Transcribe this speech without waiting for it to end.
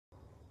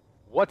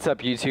What's up,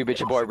 YouTube? It's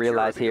your boy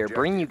Realize here,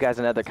 bringing you guys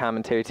another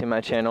commentary to my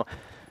channel.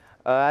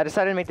 I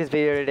decided to make this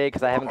video today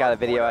because I haven't got a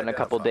video out in a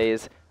couple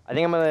days. I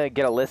think I'm going to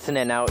get a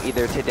listening out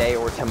either today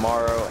or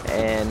tomorrow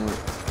and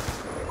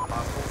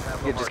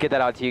just get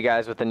that out to you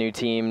guys with the new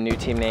team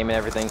name and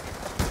everything.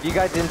 If you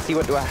guys didn't see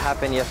what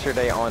happened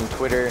yesterday on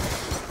Twitter,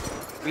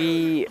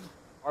 we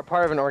are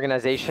part of an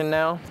organization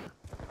now.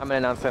 I'm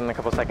going to announce that in a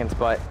couple seconds,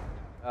 but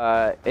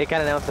it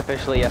got announced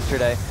officially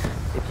yesterday.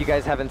 If you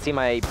guys haven't seen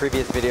my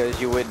previous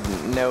videos, you would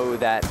know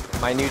that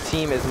my new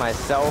team is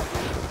myself,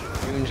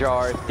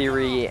 Goonjar,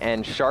 Theory,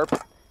 and Sharp.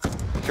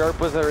 Sharp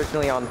was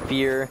originally on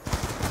Fear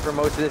for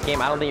most of this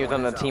game. I don't think he was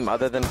on a team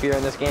other than Fear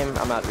in this game.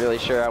 I'm not really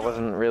sure. I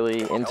wasn't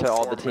really into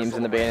all the teams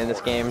in the beginning of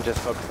this game, just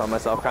focused on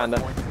myself, kinda.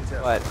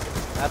 But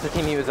that's the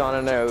team he was on.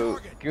 I know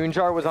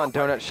Goonjar was on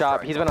Donut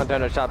Shop. He's been on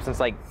Donut Shop since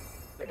like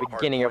the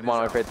beginning of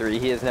Modern Warfare 3.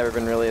 He has never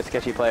been really a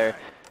sketchy player.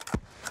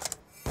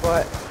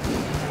 But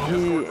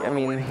I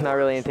mean, not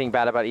really anything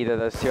bad about either of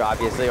those two,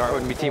 obviously, or I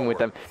wouldn't be teaming with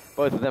them.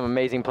 Both of them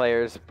amazing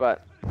players,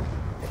 but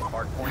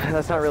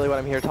that's not really what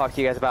I'm here to talk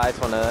to you guys about. I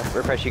just want to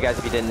refresh you guys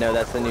if you didn't know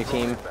that's the new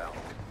team.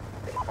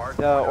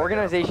 The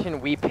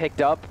organization we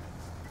picked up,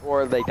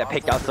 or like that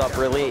picked us up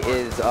really,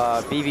 is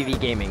BVV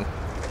Gaming.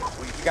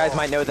 You guys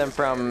might know them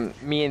from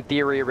me and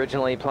Theory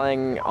originally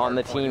playing on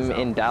the team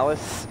in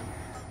Dallas.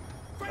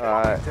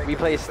 We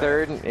placed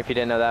third. If you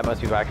didn't know that, most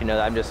people actually know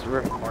that. I just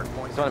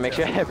want to make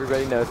sure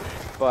everybody knows.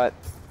 But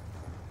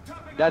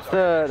that's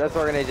the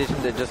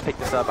organization that just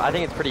picked us up. I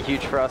think it's pretty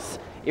huge for us.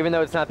 Even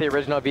though it's not the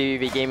original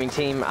BVV Gaming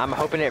team, I'm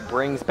hoping it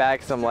brings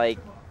back some like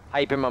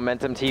hype and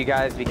momentum to you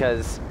guys,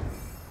 because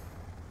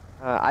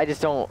I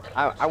just don't.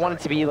 I want it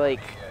to be like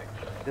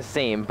the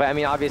same. But I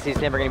mean, obviously,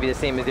 it's never going to be the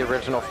same as the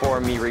original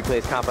 4Me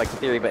replays Complex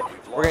Theory. But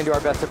we're going to do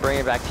our best to bring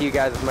it back to you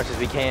guys as much as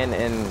we can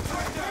and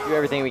do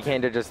everything we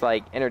can to just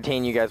like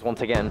entertain you guys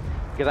once again.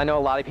 Because I know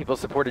a lot of people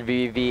supported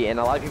BVV, and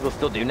a lot of people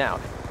still do now.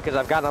 Because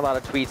I've gotten a lot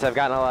of tweets, I've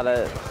gotten a lot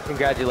of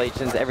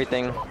congratulations,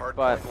 everything.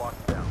 But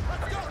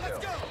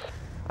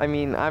I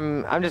mean,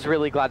 I'm just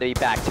really glad to be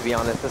back, to be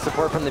honest. The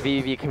support from the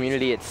BVV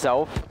community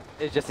itself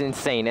is just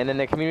insane. And then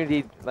the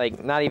community,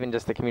 like, not even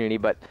just the community,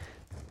 but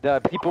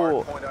the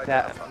people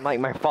that, like,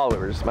 my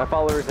followers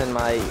and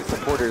my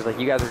supporters, like,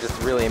 you guys are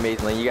just really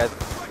amazing. Like, you guys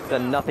have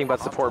done nothing but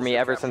support me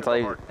ever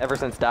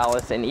since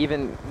Dallas, and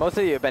even most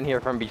of you have been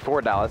here from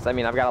before Dallas. I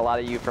mean, I've got a lot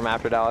of you from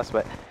after Dallas,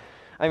 but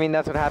I mean,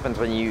 that's what happens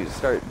when you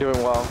start doing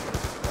well.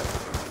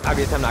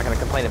 Obviously, I'm not going to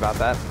complain about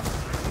that.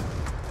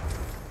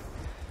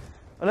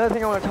 Another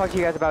thing I want to talk to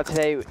you guys about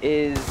today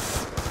is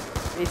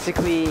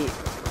basically,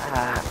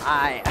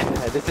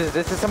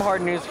 this is some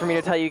hard news for me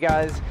to tell you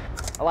guys.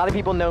 A lot of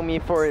people know me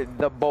for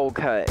the bowl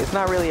cut. It's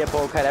not really a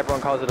bowl cut.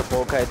 Everyone calls it a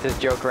bowl cut. It's this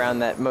joke around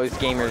that most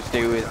gamers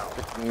do, is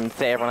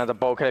say everyone has a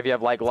bowl cut if you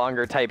have like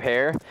longer type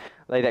hair.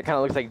 Like that kind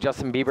of looks like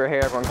Justin Bieber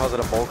hair. Everyone calls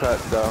it a bowl cut,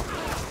 so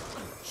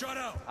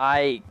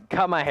I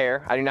cut my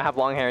hair. I do not have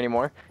long hair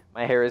anymore.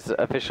 My hair is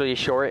officially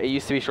short. It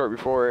used to be short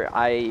before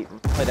I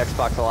played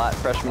Xbox a lot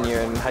freshman year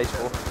in high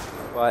school,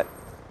 but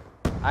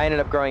I ended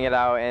up growing it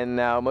out, and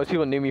now most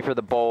people knew me for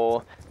the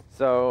bowl.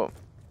 So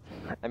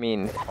I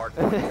mean,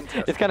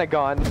 it's kind of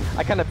gone.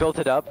 I kind of built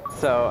it up,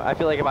 so I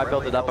feel like if I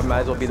built it up, I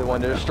might as well be the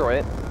one to destroy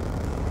it.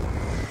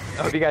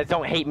 I hope you guys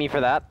don't hate me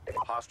for that.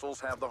 Hostiles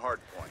have the hard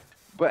point.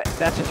 But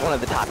that's just one of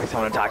the topics I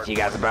want to talk to you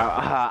guys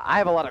about. I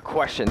have a lot of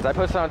questions. I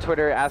posted on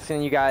Twitter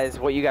asking you guys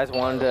what you guys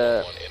wanted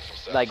to,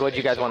 like, what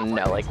you guys want to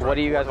know. Like, what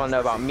do you guys want to know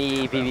about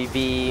me,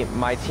 BVV,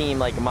 my team,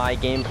 like, my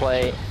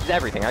gameplay,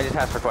 everything. I just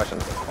asked for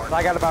questions. So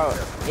I got about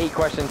 8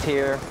 questions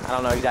here. I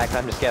don't know exactly,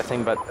 I'm just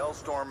guessing, but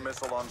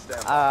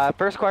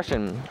first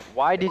question,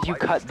 why did you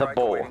cut the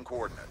bowl?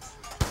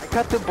 I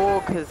cut the bowl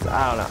because,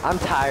 I don't know, I'm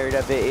tired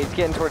of it. It's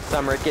getting towards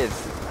summer. It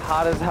gets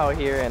hot as hell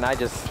here, and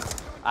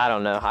I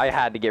don't know. I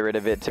had to get rid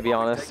of it, to be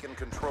honest.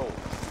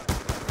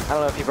 I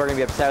don't know if people are going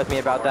to be upset with me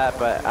about that,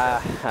 but I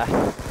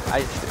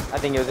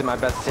think it was in my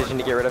best decision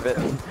to get rid of it.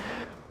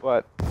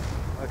 But,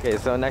 okay,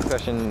 so next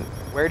question.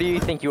 Where do you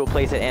think you will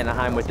place at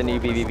Anaheim with the new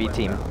BVV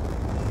team?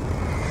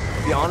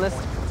 To be honest,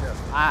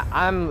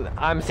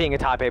 I'm seeing a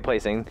top 8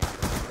 placing.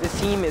 This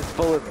team is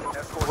full of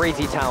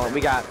crazy talent. We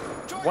got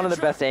one of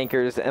the best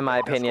anchors, in my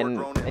opinion.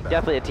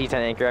 Definitely a T10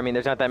 anchor. I mean,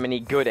 there's not that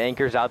many good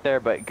anchors out there,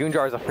 but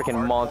Goonjar is a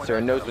freaking monster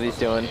and knows what he's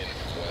doing.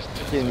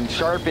 And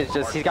Sharp is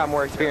just, he's got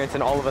more experience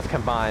than all of us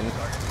combined.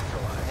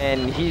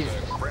 And he's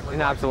an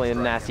absolutely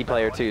nasty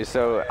player too.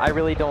 So I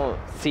really don't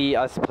see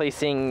us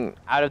placing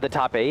out of the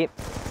top 8.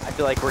 I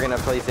feel like we're going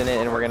to place in it,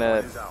 and we're going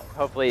to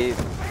hopefully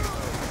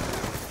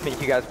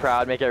make you guys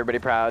proud, make everybody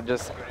proud.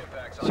 Just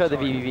show the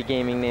BVV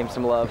Gaming name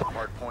some love.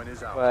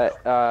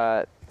 But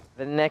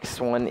the next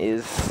one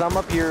is sum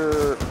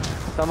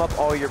up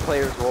all your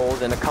players'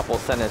 roles in a couple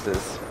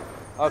sentences.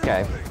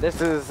 Okay, this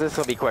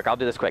will be quick. I'll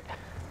do this quick.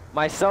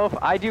 Myself,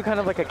 I do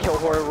kind of like a kill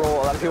horror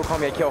role. A lot of people call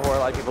me a kill horror. A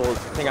lot of people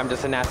think I'm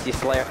just a nasty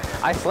slayer.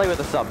 I slay with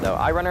a sub though.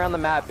 I run around the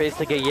map,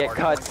 basically get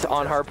cuts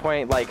on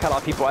hardpoint, like cut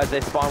off people as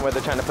they spawn where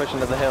they're trying to push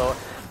into the hill.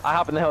 I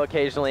hop in the hill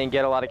occasionally and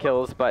get a lot of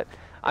kills, but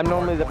I'm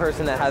normally the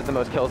person that has the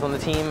most kills on the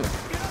team.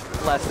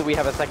 less that we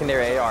have a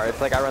secondary AR.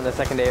 It's like I run the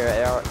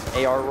secondary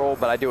AR role,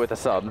 but I do it with a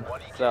sub.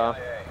 So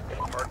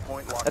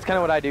that's kind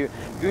of what I do.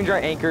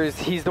 Goondry anchors.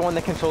 He's the one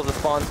that controls the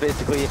spawns,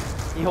 basically.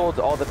 He holds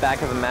all the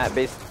back of the map,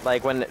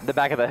 like when the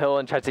back of the hill,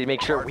 and tries to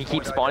make sure we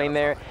keep spawning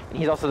there. And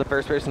he's also the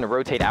first person to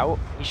rotate out.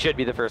 He should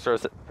be the first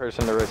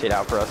person to rotate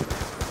out for us.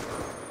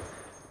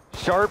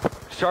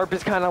 Sharp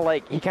is kind of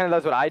like, he kind of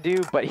does what I do,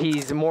 but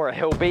he's more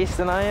hill-based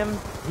than I am.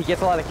 He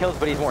gets a lot of kills,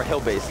 but he's more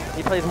hill-based.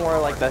 He plays more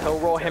like the hill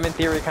role. Him and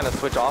Theory kind of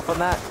switch off on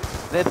that.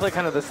 They play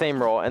kind of the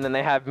same role, and then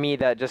they have me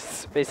that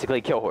just basically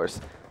kill horse.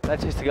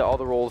 That's just to get all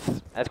the roles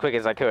as quick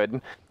as I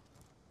could.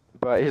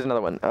 But here's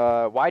another one.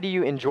 Why do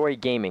you enjoy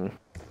gaming?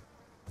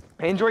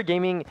 I enjoy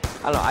gaming.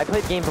 I don't know. I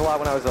played games a lot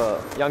when I was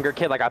a younger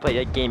kid. Like I played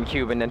like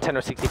GameCube and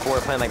Nintendo 64,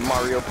 playing like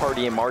Mario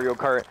Party and Mario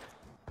Kart,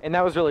 and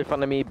that was really fun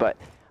to me. But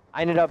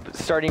I ended up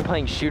starting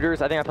playing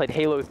shooters. I think I played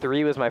Halo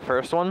 3 was my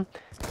first one,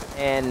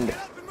 and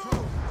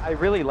I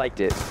really liked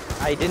it.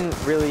 I didn't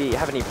really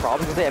have any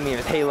problems with it. I mean, it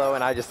was Halo,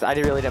 and I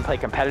really didn't play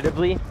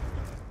competitively.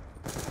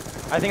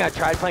 I think I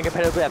tried playing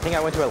competitively. I think I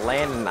went to a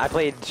LAN and I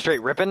played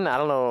Straight Rippin'. I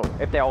don't know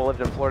if they all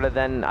lived in Florida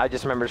then. I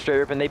just remember Straight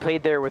Rippin'. They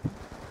played there with,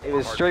 it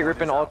was Straight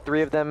Rippin', all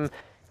three of them,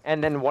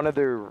 and then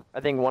I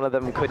think one of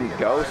them couldn't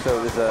go, so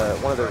it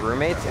was one of their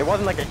roommates. It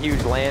wasn't like a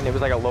huge LAN. It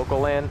was like a local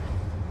LAN.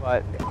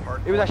 But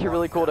it was actually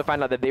really cool to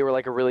find out that they were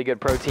like a really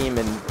good pro team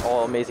and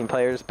all amazing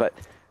players. But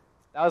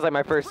that was like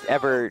my first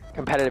ever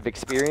competitive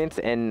experience,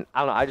 and I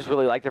don't know, I just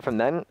really liked it from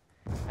then.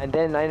 And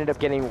then I ended up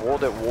getting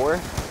World at War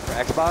for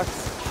Xbox,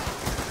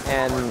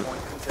 and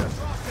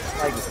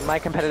like my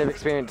competitive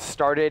experience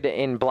started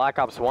in Black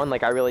Ops 1.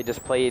 Like I really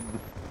just played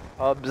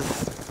pubs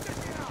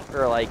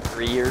for like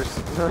 3 years.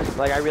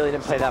 Like I really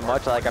didn't play that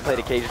much. Like I played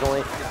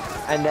occasionally,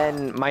 and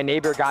then my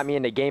neighbor got me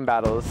into game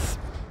battles.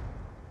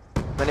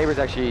 My neighbor's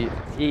actually,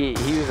 he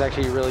was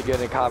actually really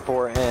good at COD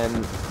 4,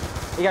 and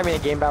he got me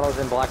in game battles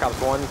in Black Ops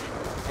 1,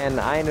 and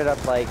I ended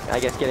up like, I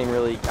guess getting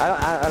really,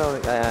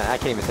 I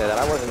can't even say that.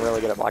 I wasn't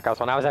really good at Black Ops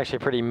 1. I was actually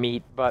pretty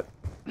meat, but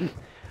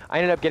I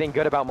ended up getting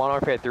good about Modern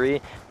Warfare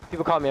 3.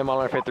 People call me a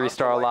Modern Warfare 3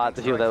 star a lot,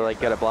 the people that are like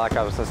good at Black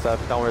Ops and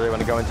stuff. Don't really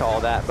want to go into all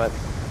that, but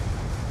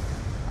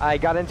I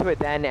got into it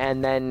then,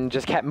 and then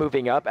just kept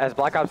moving up. As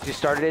Black Ops 2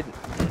 started,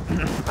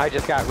 I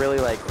just got really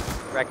like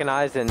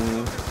recognized, and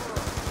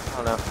I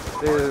don't know.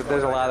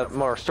 There's a lot of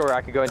more story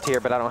I could go into here,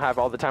 but I don't have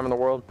all the time in the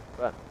world.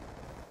 But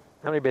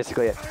that'll be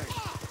basically it.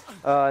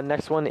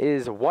 Next one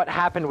is what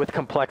happened with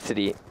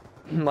complexity.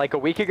 Like a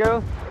week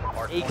ago,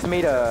 Aches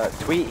made a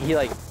tweet. He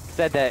like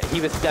said that he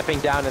was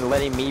stepping down and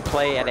letting me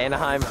play at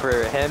Anaheim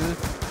for him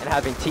and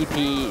having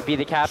TP be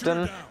the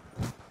captain.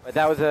 But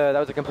that was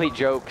a complete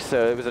joke.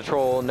 So it was a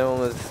troll.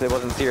 It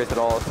wasn't serious at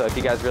all. So if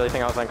you guys really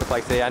think I was on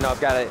complexity, I know I've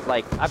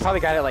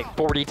probably got it like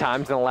 40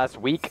 times in the last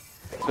week.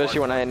 Especially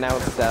when I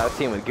announced that I was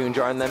teaming with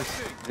Goonjar and them.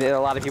 A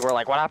lot of people were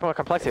like, what happened with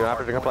complexity? What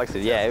happened to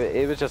complexity? Yeah,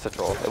 it was just a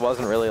troll. It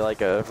wasn't really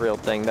like a real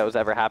thing that was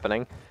ever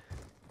happening.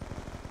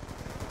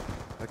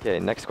 Okay,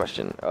 next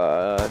question.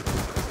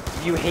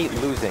 You hate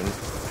losing.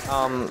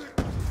 I'm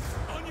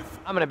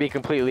gonna be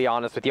completely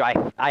honest with you.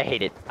 I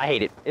hate it. I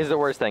hate it. It's the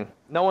worst thing.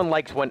 No one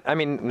likes no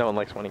one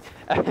likes winning.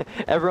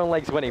 Everyone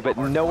likes winning, but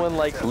no one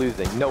likes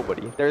losing.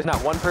 Nobody. There's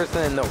not one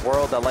person in the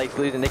world that likes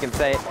losing. They can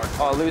say,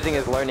 oh, losing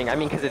is learning. I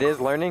mean, because it is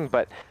learning,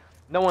 but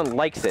no one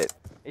likes it.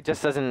 It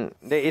just doesn't,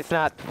 it's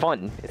not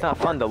fun. It's not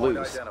fun to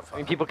lose. I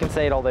mean, people can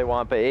say it all they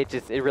want, but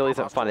it really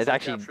isn't fun. It's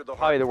actually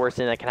probably the worst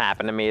thing that can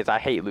happen to me is I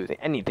hate losing.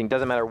 Anything,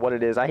 doesn't matter what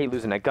it is. I hate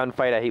losing a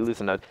gunfight. I hate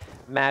losing a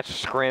match,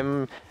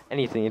 scrim,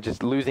 anything. It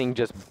just, losing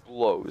just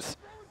blows.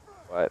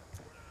 But,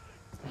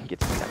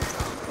 gets me.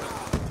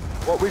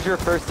 What was your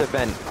first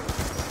event?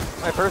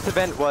 My first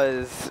event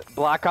was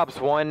Black Ops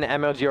 1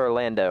 MLG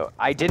Orlando.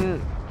 I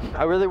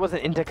really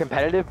wasn't into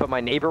competitive, but my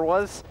neighbor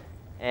was.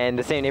 And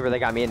the same neighbor that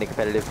got me into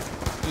competitive,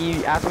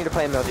 he asked me to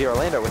play MLG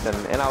Orlando with him,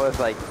 and I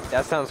was like,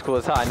 that sounds cool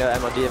as hell. I know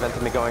MLG events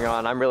have been going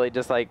on. I'm really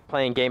just like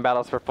playing game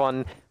battles for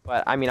fun,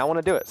 but I mean, I want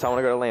to do it, so I want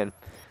to go to LAN.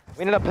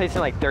 We ended up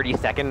placing like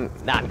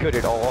 32nd, not good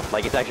at all.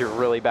 Like, it's actually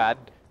really bad.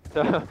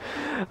 So,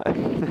 I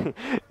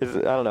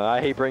don't know, I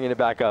hate bringing it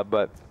back up,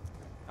 but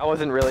I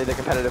wasn't really the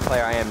competitive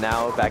player I am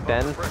now back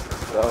then.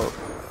 So,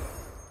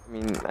 I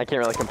mean, I can't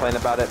really complain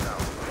about it.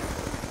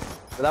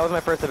 But that was my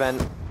first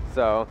event,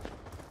 so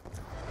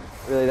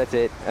really that's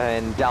it.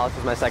 And Dallas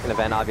was my second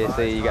event,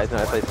 obviously. You guys know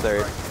I placed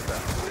third.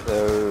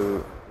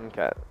 So,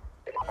 okay.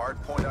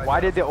 Why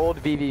did the old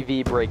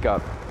VVV break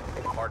up?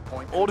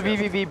 Old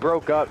VVV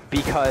broke up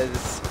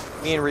because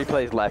me and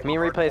Replays left. Me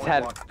and Replays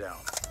had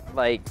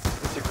like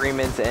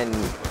disagreements and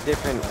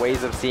different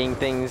ways of seeing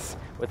things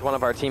with one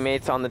of our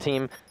teammates on the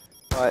team.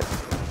 But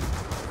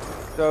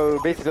so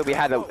basically we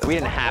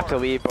didn't have to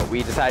leave, but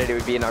we decided it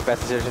would be in our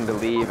best decision to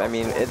leave. I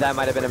mean, that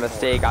might have been a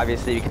mistake,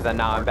 obviously, because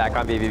now I'm back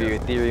on VVV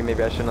with Theory.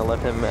 Maybe I shouldn't have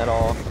left him at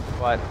all.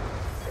 But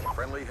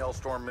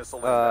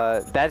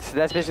that's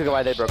basically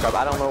why they broke up.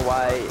 I don't know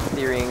why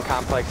Theory and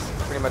Complex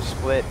pretty much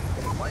split,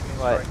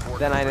 but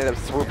then I ended up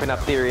swooping up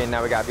Theory, and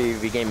now we got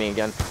VVV Gaming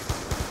again.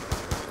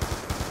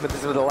 But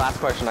this is the last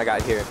question I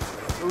got here.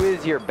 Who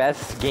is your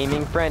best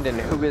gaming friend, and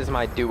who is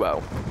my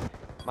duo?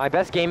 My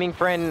best gaming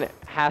friend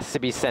has to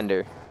be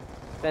Sender.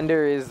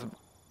 Sender is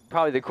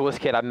probably the coolest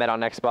kid I've met on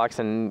Xbox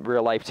in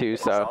real life too,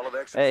 so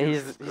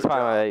he's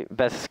probably my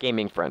best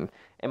gaming friend.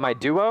 And my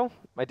duo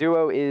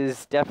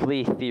is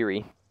definitely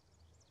Theory.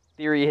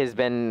 Theory has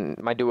been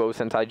my duo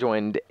since I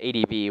joined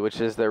ADV,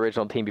 which is the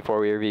original team before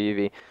we were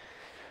VVV.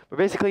 But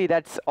basically,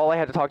 that's all I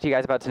had to talk to you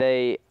guys about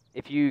today.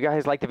 If you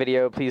guys like the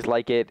video, please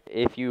like it.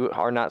 If you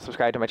are not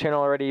subscribed to my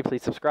channel already,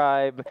 please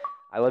subscribe.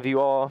 I love you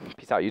all.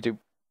 Peace out, YouTube.